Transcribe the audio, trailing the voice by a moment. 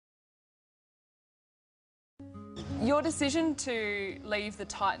Your decision to leave the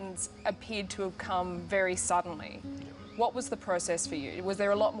Titans appeared to have come very suddenly. What was the process for you? Was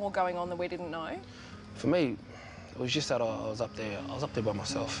there a lot more going on that we didn't know? For me, it was just that I was up there by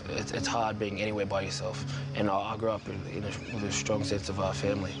myself. It's hard being anywhere by yourself, and I grew up with a strong sense of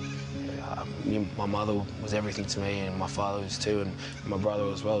family. My mother was everything to me, and my father was too, and my brother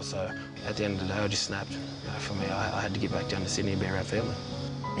as well. So at the end of the day, I just snapped. For me, I had to get back down to Sydney and be around family.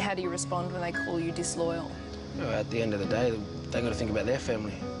 How do you respond when they call you disloyal? At the end of the day, they got to think about their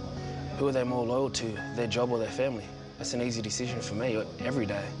family. Who are they more loyal to, their job or their family? That's an easy decision for me every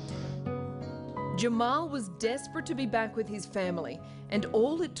day. Jamal was desperate to be back with his family, and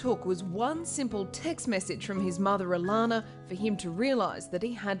all it took was one simple text message from his mother, Alana, for him to realise that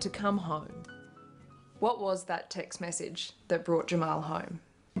he had to come home. What was that text message that brought Jamal home?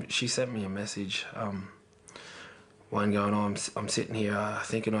 She sent me a message, one going, oh, I'm sitting here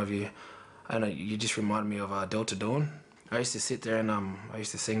thinking of you. I know you just reminded me of Delta Dawn. I used to sit there and I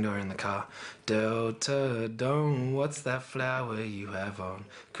used to sing to her in the car. Delta Dawn, what's that flower you have on?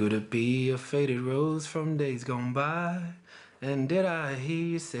 Could it be a faded rose from days gone by? And did I hear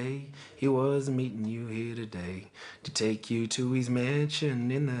you say he was meeting you here today to take you to his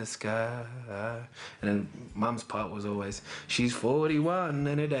mansion in the sky? And then Mum's part was always, she's 41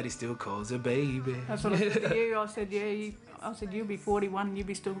 and her daddy still calls her baby. That's what I said to you. I said, yeah, I said, you'll be 41,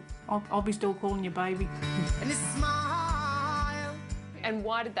 I'll be still calling you baby. And smile. And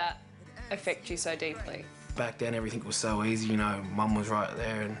why did that affect you so deeply? Back then everything was so easy, you know, Mum was right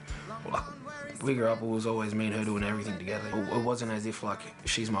there, and like, we grew up, it was always me and her doing everything together. It wasn't as if like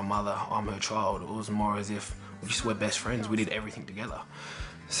she's my mother, I'm her child. It was more as if we're best friends, we did everything together.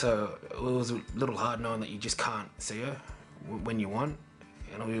 So it was a little hard knowing that you just can't see her when you want.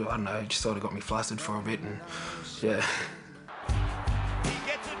 And I don't know, it just sort of got me flustered for a bit, and yeah. He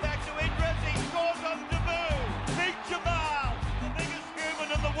gets it back to Idris, he scores on debut. Beat Jamal, the biggest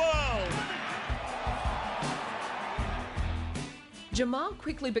human in the world. Jamal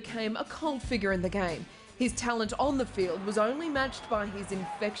quickly became a cult figure in the game. His talent on the field was only matched by his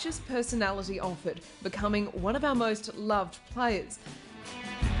infectious personality offered, becoming one of our most loved players.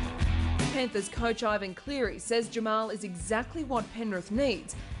 Panthers coach Ivan Cleary says Jamal is exactly what Penrith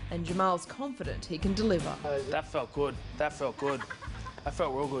needs, and Jamal's confident he can deliver. That felt good. That felt good. That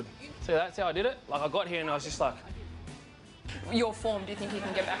felt real good. So that's how I did it. Like, I got here and I was just like... Your form, do you think you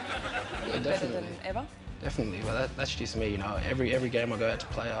can get back better than ever? Definitely, but that's just me, you know. Every game I go out to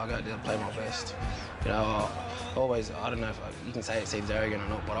play, I go out there to play my best. You know, always, I don't know if you can say it seems arrogant or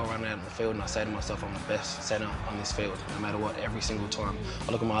not, but I'll run out in the field and I say to myself, I'm the best centre on this field, no matter what, every single time.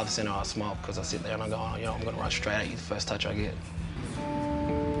 I look at my other centre, I smile because I sit there and I go, oh, you know, I'm going to run straight at you the first touch I get.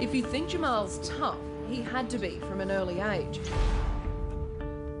 If you think Jamal's tough, he had to be from an early age.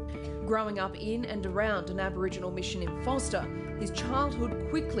 Growing up in and around an Aboriginal mission in Foster, his childhood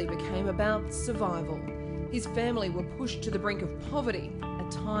quickly became about survival. His family were pushed to the brink of poverty, at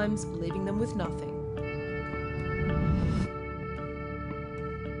times leaving them with nothing.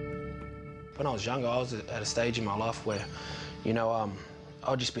 When I was younger, I was at a stage in my life where, you know, I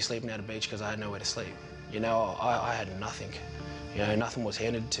would just be sleeping at a beach because I had nowhere to sleep. You know, I had nothing. You know, nothing was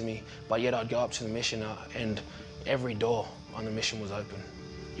handed to me, but yet I'd go up to the mission and every door on the mission was open.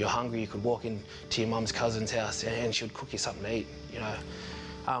 You're hungry, you could walk into your mum's cousin's house and she would cook you something to eat, you know.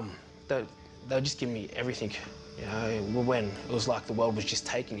 They would just give me everything, you know, when it was like the world was just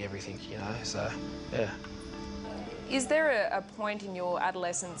taking everything, you know, so, yeah. Is there a point in your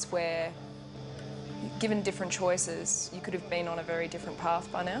adolescence where, given different choices, you could have been on a very different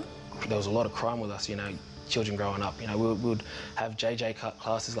path by now? There was a lot of crime with us, you know, children growing up. You know, we would have JJ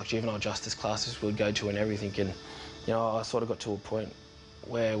classes, like juvenile justice classes, we'd go to and everything, and, you know, I sort of got to a point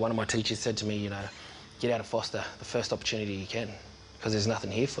where one of my teachers said to me, you know, get out of Foster the first opportunity you can, because there's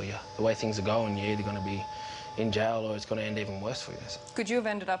nothing here for you. The way things are going, you're either going to be in jail or it's going to end even worse for you. Could you have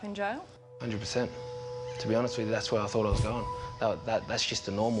ended up in jail? 100%. To be honest with you, that's where I thought I was going. That's just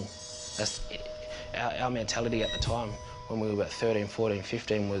the normal. That's our mentality at the time when we were about 13, 14,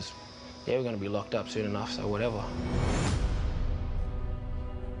 15 was, yeah, we're going to be locked up soon enough, so whatever.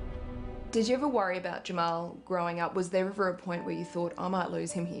 Did you ever worry about Jamal growing up? Was there ever a point where you thought, I might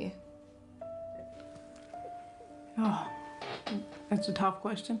lose him here? Oh, that's a tough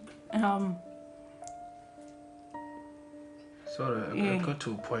question. Sort of, yeah. it got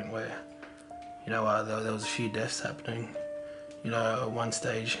to a point where, you know, there was a few deaths happening, you know, at one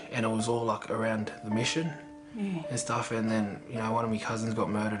stage, and it was all like around the mission and stuff, and then, you know, one of my cousins got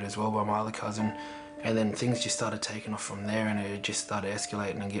murdered as well by my other cousin, and then things just started taking off from there, and it just started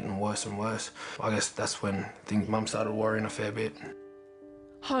escalating and getting worse and worse. I guess that's when Mum started worrying a fair bit.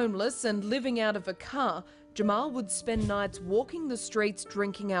 Homeless and living out of a car, Jamal would spend nights walking the streets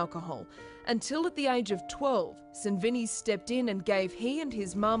drinking alcohol, until at the age of 12, St Vinny's stepped in and gave he and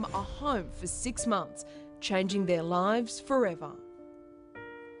his mum a home for 6 months, changing their lives forever.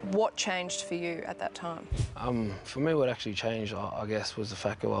 What changed for you at that time? For me, what actually changed, I guess, was the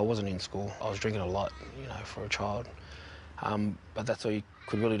fact that I wasn't in school. I was drinking a lot, you know, for a child. But that's all you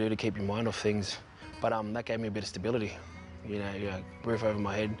could really do to keep your mind off things. But that gave me a bit of stability. You know, roof over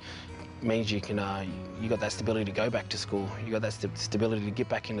my head means you can, you got that stability to go back to school. You got that stability to get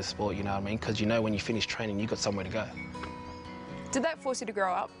back into sport, you know what I mean? Because you know when you finish training, you got somewhere to go. Did that force you to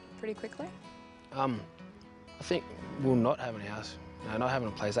grow up pretty quickly? I think we'll not having a house. No, not having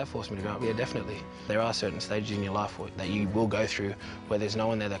a place, that forced me to grow up, yeah, definitely. There are certain stages in your life that you will go through where there's no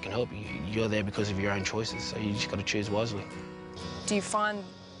one there that can help you. You're there because of your own choices, so you just got to choose wisely. Do you find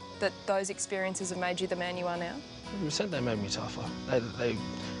that those experiences have made you the man you are now? 100% they made me tougher. They've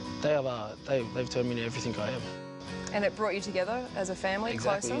turned me into everything I am. And it brought you together as a family,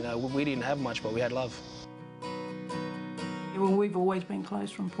 exactly, closer? You know, we didn't have much, but we had love. Well, we've always been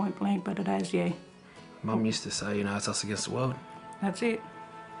close from point blank, but it has, yeah. Mum used to say, you know, it's us against the world. That's it.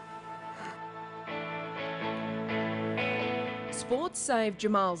 Sport saved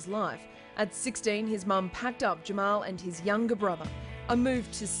Jamal's life. At 16, his mum packed up Jamal and his younger brother. A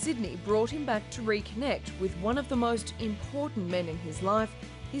move to Sydney brought him back to reconnect with one of the most important men in his life,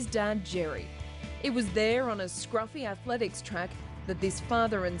 his dad, Jerry. It was there on a scruffy athletics track that this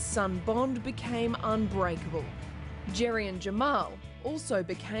father and son bond became unbreakable. Jerry and Jamal also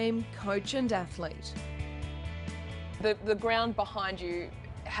became coach and athlete. The ground behind you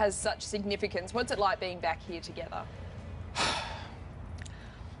has such significance. What's it like being back here together?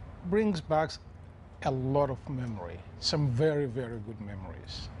 Brings back a lot of memory, some very, very good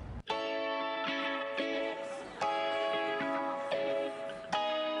memories.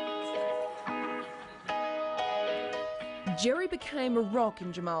 Jerry became a rock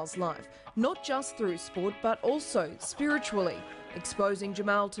in Jamal's life, not just through sport but also spiritually, exposing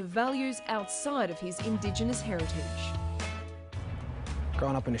Jamal to values outside of his Indigenous heritage.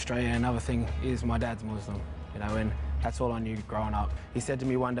 Growing up in Australia, another thing is my dad's Muslim, you know, and that's all I knew growing up. He said to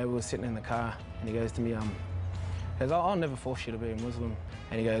me one day, we were sitting in the car, and he goes to me, he goes, I'll never force you to be a Muslim.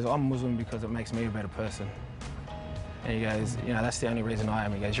 And he goes, I'm Muslim because it makes me a better person. And he goes, you know, that's the only reason I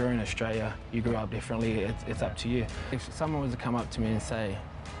am. He goes, you're in Australia, you grew up differently, it's up to you. If someone was to come up to me and say,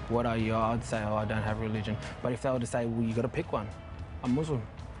 what are you? I'd say, oh, I don't have religion. But if they were to say, well, you got to pick one. I'm Muslim.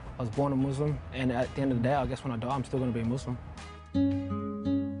 I was born a Muslim, and at the end of the day, I guess when I die, I'm still going to be a Muslim.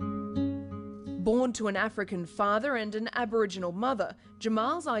 Born to an African father and an Aboriginal mother,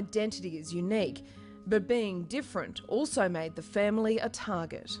 Jamal's identity is unique, but being different also made the family a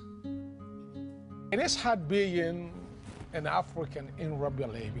target. It is hard being an African in rugby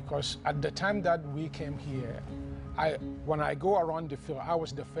league because at the time that we came here, when I go around the field, I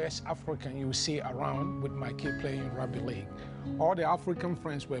was the first African you see around with my kid playing rugby league. All the African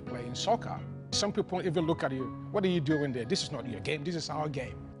friends were playing soccer. Some people even look at you, what are you doing there? This is not your game, this is our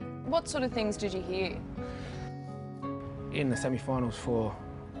game. What sort of things did you hear? In the semi-finals for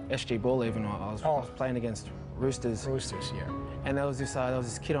SG Ball even, I was playing against Roosters. Roosters, yeah. And there was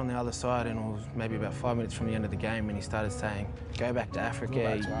this kid on the other side, and it was maybe about 5 minutes from the end of the game, and he started saying, go back to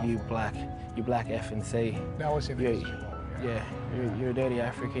Africa, you black F and C. That was in yeah, you're a dirty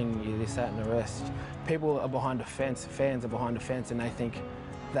African, you're this, that, and the rest. People are behind the fence, fans are behind the fence, and they think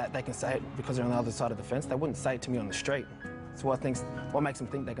that they can say it because they're on the other side of the fence. They wouldn't say it to me on the street. So what makes them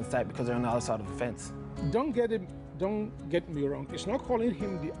think they can say it because they're on the other side of the fence? Don't get me wrong. It's not calling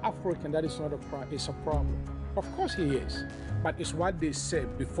him the African that is not it's a problem. Of course he is, but it's what they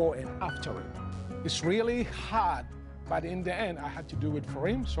said before and after it. It's really hard, but in the end, I had to do it for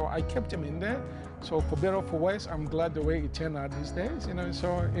him, so I kept him in there. So for better or for worse, I'm glad the way it turned out these days, you know,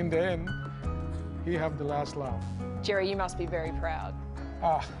 so in the end, he have the last laugh. Jerry, you must be very proud.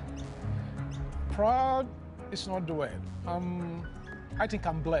 Proud is not the word. I think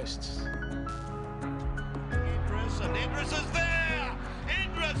I'm blessed. Idris, and Idris is there!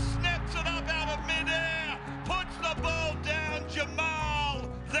 Idris snaps it up out of midair, puts the ball down, Jamal!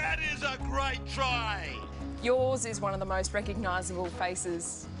 That is a great try! Yours is one of the most recognisable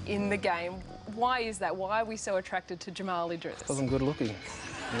faces in the game. Why is that? Why are we so attracted to Jamal Idris? Because I'm good looking.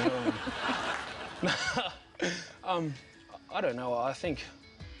 I don't know, I think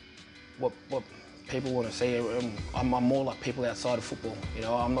what people want to see, I'm more like people outside of football, you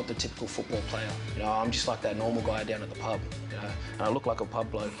know, I'm not the typical football player, you know, I'm just like that normal guy down at the pub, you know, and I look like a pub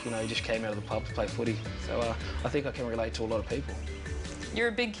bloke, you know, he just came out of the pub to play footy, so I think I can relate to a lot of people. You're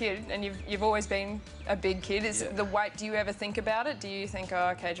a big kid, and you've always been a big kid. Is the weight? Do you ever think about it? Do you think, oh,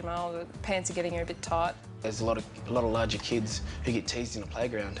 okay, Jamal, the pants are getting you a bit tight? There's a lot of larger kids who get teased in the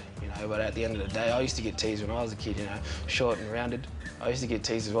playground, you know. But at the end of the day, I used to get teased when I was a kid, you know, short and rounded. I used to get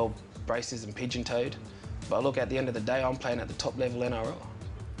teased as well, braces and pigeon-toed. But look, at the end of the day, I'm playing at the top level NRL.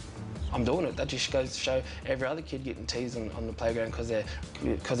 I'm doing it. That just goes to show every other kid getting teased on the playground because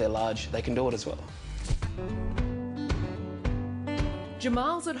they're large, they can do it as well.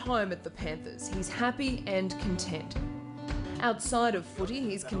 Jamal's at home at the Panthers. He's happy and content. Outside of footy,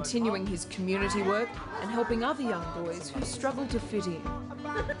 he's continuing his community work and helping other young boys who struggle to fit in.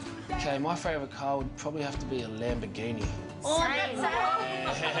 Okay, my favourite car would probably have to be a Lamborghini.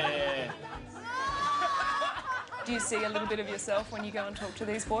 Yeah. Do you see a little bit of yourself when you go and talk to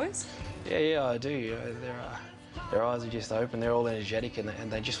these boys? Yeah, I do. You know, their eyes are just open. They're all energetic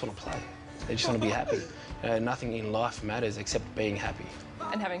and they just want to play. They just want to be happy. You know, nothing in life matters except being happy.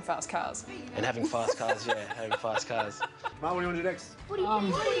 And having fast cars. And having fast cars, yeah, having fast cars. Mark, what do you want to do next? Footy,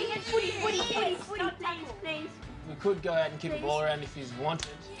 please. We could go out and kick a ball around if he's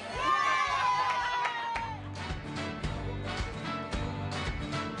wanted.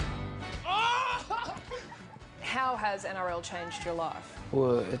 How has NRL changed your life?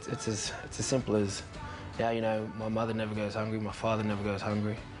 Well, it's as simple as, yeah, you know, my mother never goes hungry, my father never goes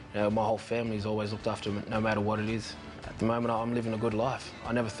hungry. You know, my whole family's always looked after me, no matter what it is. At the moment, I'm living a good life.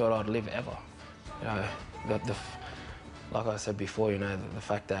 I never thought I'd live ever. You know, like I said before, you know, the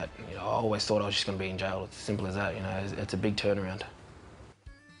fact that, you know, I always thought I was just going to be in jail. It's as simple as that, you know. It's a big turnaround.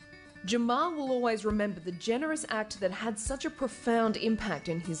 Jamal will always remember the generous act that had such a profound impact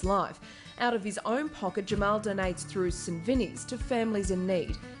in his life. Out of his own pocket, Jamal donates through St Vinny's to families in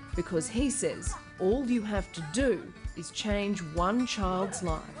need because he says all you have to do is change one child's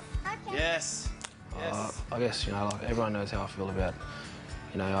life. Yes. Yes. I guess, you know, like everyone knows how I feel about,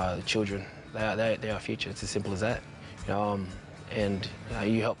 you know, the children. They're our future. It's as simple as that. You know, and you know,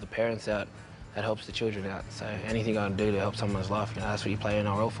 you help the parents out, that helps the children out. So anything I can do to help someone's life, you know, that's what you play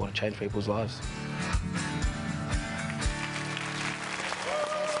NRL for, to change people's lives.